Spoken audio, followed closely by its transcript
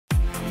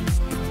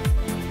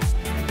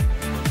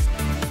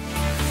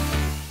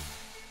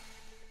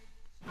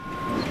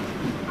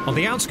On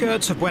the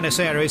outskirts of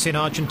Buenos Aires in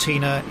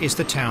Argentina is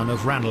the town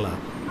of Ranelagh,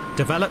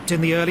 developed in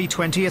the early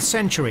 20th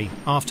century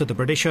after the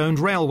British-owned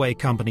railway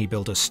company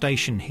built a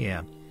station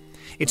here.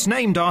 It's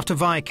named after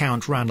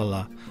Viscount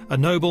Ranelagh, a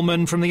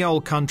nobleman from the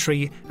old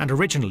country and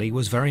originally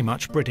was very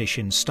much British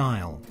in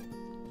style.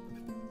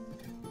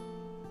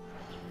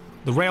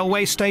 The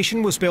railway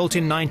station was built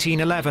in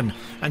 1911,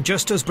 and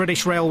just as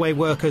British railway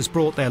workers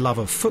brought their love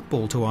of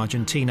football to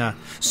Argentina,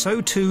 so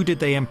too did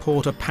they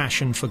import a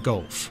passion for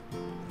golf.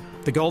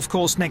 The golf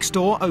course next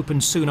door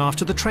opened soon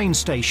after the train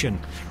station.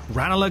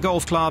 Ranelagh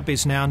Golf Club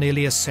is now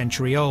nearly a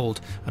century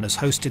old and has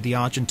hosted the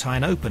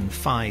Argentine Open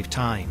 5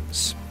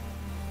 times.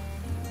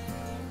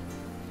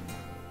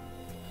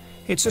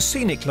 It's a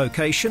scenic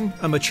location,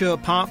 a mature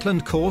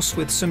parkland course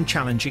with some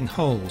challenging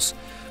holes.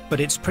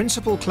 But its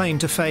principal claim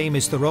to fame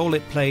is the role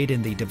it played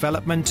in the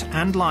development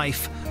and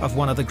life of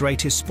one of the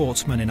greatest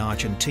sportsmen in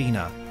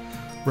Argentina.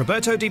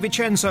 Roberto Di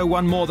Vicenzo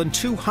won more than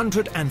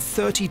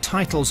 230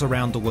 titles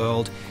around the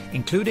world,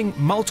 including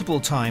multiple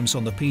times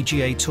on the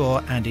PGA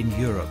Tour and in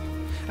Europe.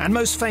 And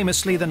most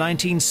famously the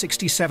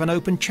 1967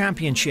 Open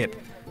Championship,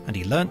 and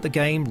he learnt the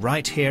game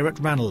right here at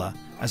Ranelagh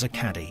as a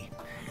caddy.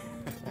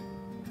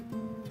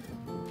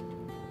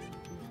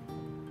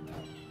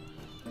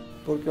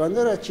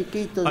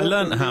 I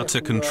learnt how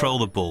to control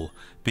the ball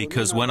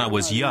because when I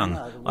was young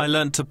I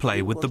learnt to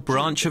play with the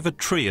branch of a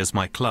tree as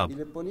my club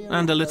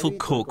and a little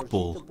cork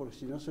ball,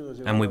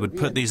 and we would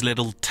put these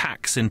little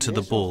tacks into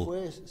the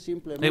ball.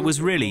 It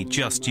was really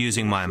just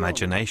using my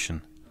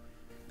imagination.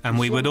 And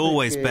we would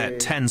always bet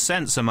 10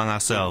 cents among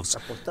ourselves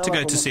to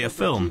go to see a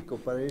film.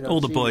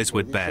 All the boys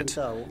would bet,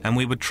 and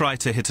we would try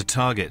to hit a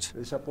target.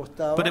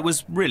 But it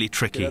was really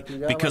tricky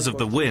because of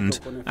the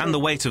wind and the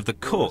weight of the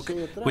cork,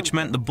 which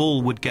meant the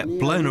ball would get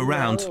blown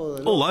around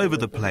all over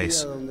the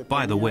place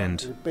by the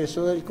wind.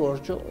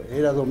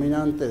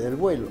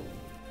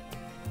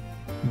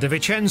 Di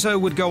Vicenzo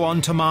would go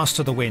on to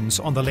master the winds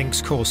on the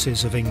links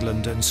courses of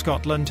England and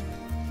Scotland.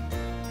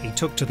 He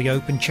took to the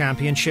Open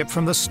Championship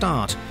from the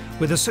start,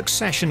 with a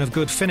succession of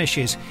good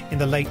finishes in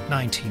the late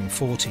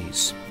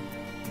 1940s.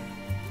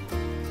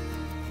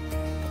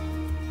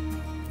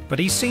 But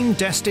he seemed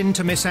destined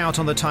to miss out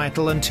on the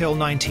title until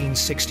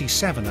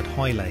 1967 at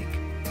Hoylake.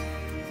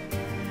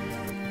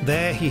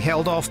 There he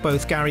held off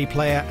both Gary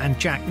Player and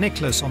Jack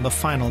Nicklaus on the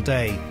final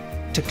day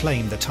to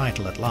claim the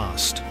title at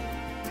last.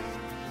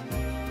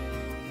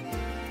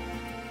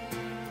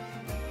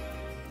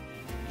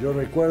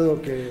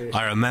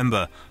 I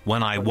remember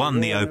when I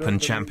won the Open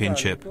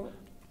Championship,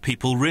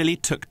 people really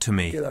took to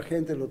me.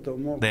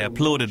 They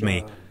applauded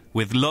me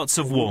with lots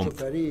of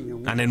warmth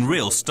and in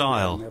real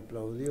style.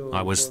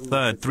 I was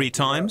third 3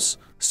 times,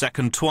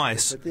 second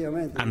twice,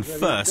 and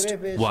first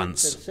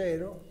once.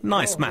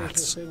 Nice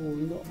maths.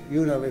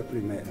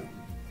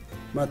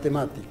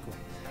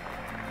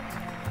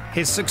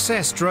 His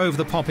success drove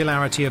the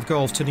popularity of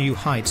golf to new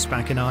heights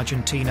back in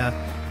Argentina,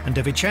 and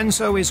Di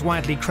Vicenzo is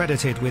widely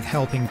credited with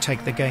helping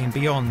take the game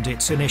beyond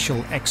its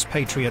initial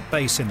expatriate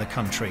base in the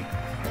country.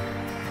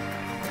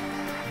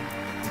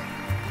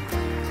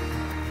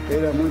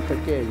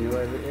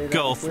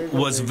 Golf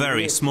was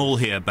very small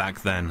here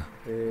back then.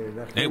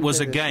 It was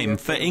a game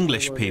for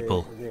English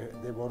people.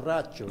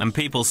 And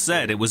people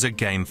said it was a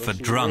game for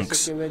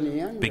drunks,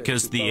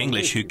 because the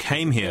English who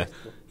came here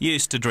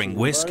used to drink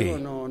whiskey,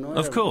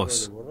 of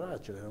course.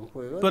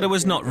 But it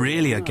was not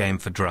really a game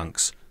for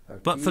drunks,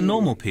 but for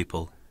normal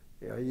people.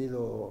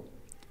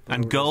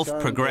 And golf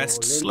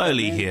progressed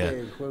slowly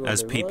here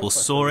as people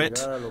saw it,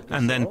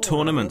 and then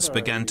tournaments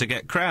began to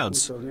get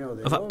crowds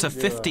of up to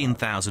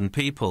 15,000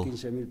 people.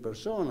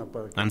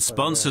 And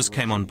sponsors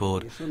came on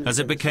board as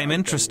it became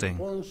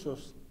interesting.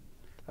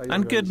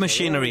 And good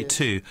machinery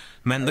too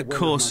meant the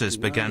courses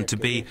began to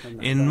be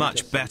in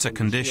much better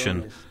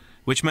condition,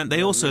 which meant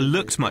they also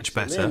looked much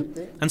better,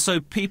 and so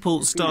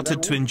people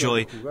started to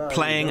enjoy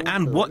playing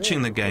and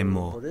watching the game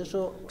more.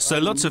 So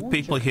lots of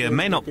people here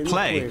may not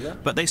play,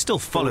 but they still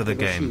follow the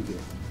game.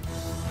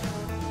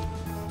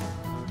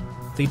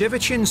 The Di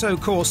Vicenzo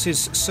course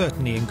is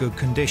certainly in good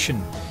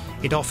condition.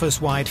 It offers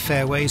wide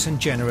fairways and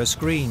generous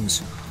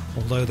greens,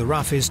 although the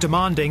rough is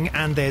demanding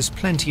and there's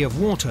plenty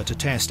of water to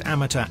test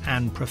amateur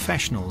and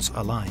professionals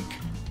alike.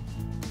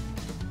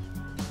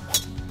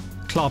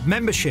 Club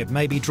membership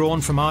may be drawn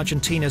from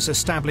Argentina's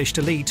established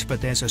elite, but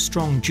there's a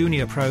strong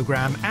junior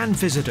program and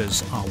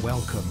visitors are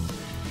welcome.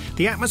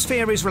 The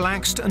atmosphere is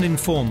relaxed and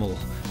informal.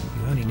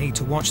 You only need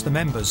to watch the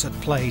members at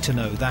play to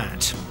know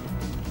that.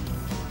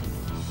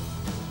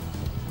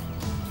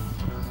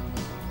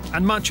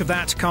 And much of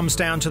that comes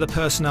down to the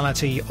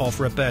personality of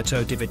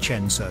Roberto Di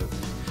Vicenzo.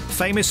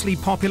 Famously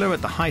popular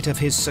at the height of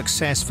his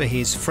success for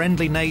his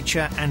friendly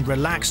nature and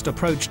relaxed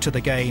approach to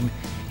the game,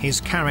 his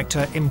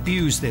character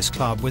imbues this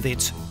club with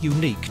its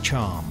unique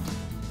charm.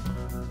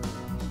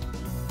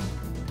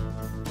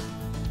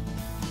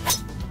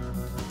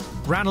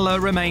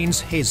 Ranelagh remains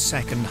his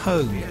second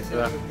home.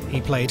 He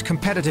played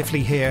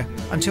competitively here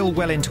until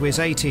well into his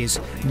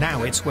 80s.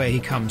 Now it's where he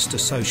comes to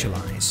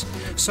socialise.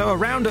 So a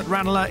round at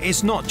Ranelagh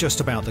is not just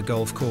about the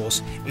golf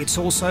course, it's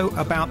also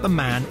about the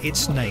man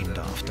it's named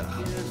after.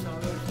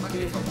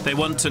 They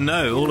want to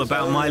know all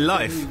about my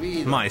life,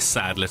 my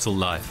sad little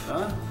life.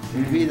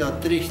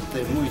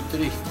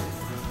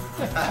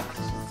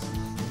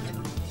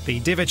 The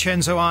Di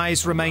Vincenzo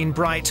eyes remain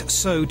bright,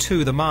 so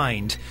too the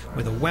mind,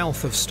 with a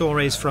wealth of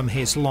stories from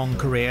his long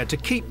career to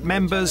keep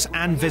members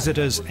and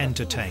visitors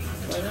entertained.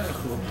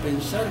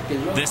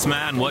 This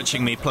man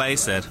watching me play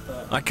said,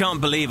 "I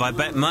can't believe I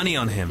bet money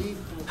on him.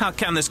 How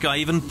can this guy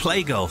even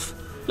play golf?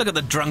 Look at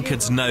the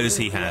drunkard's nose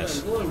he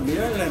has."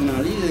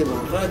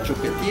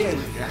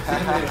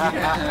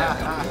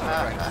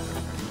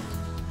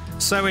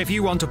 So if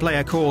you want to play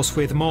a course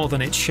with more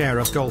than its share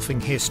of golfing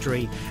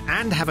history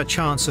and have a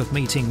chance of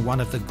meeting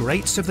one of the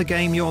greats of the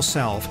game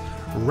yourself,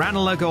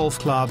 Ranelagh Golf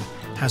Club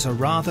has a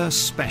rather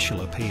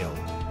special appeal.